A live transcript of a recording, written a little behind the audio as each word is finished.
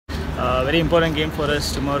Very important game for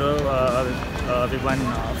us tomorrow. We won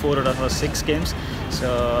 4 out of our 6 games,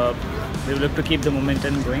 so we will look to keep the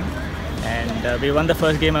momentum going. And we won the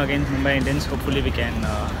first game against Mumbai Indians. Hopefully we can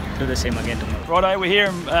do the same again tomorrow. Righto, we're here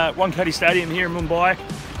at Wankhede Stadium here in Mumbai.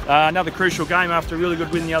 Another crucial game after a really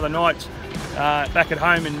good win the other night. Back at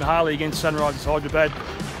home in Mohali against Sunrisers Hyderabad.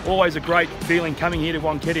 Always a great feeling coming here to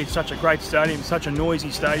Wankhede. It's such a great stadium, such a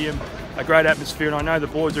noisy stadium, a great atmosphere, and I know the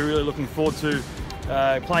boys are really looking forward to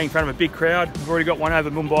playing in front of a big crowd. We've already got one over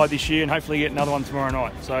Mumbai this year and hopefully get another one tomorrow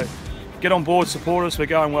night. So get on board, support us, we're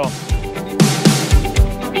going well.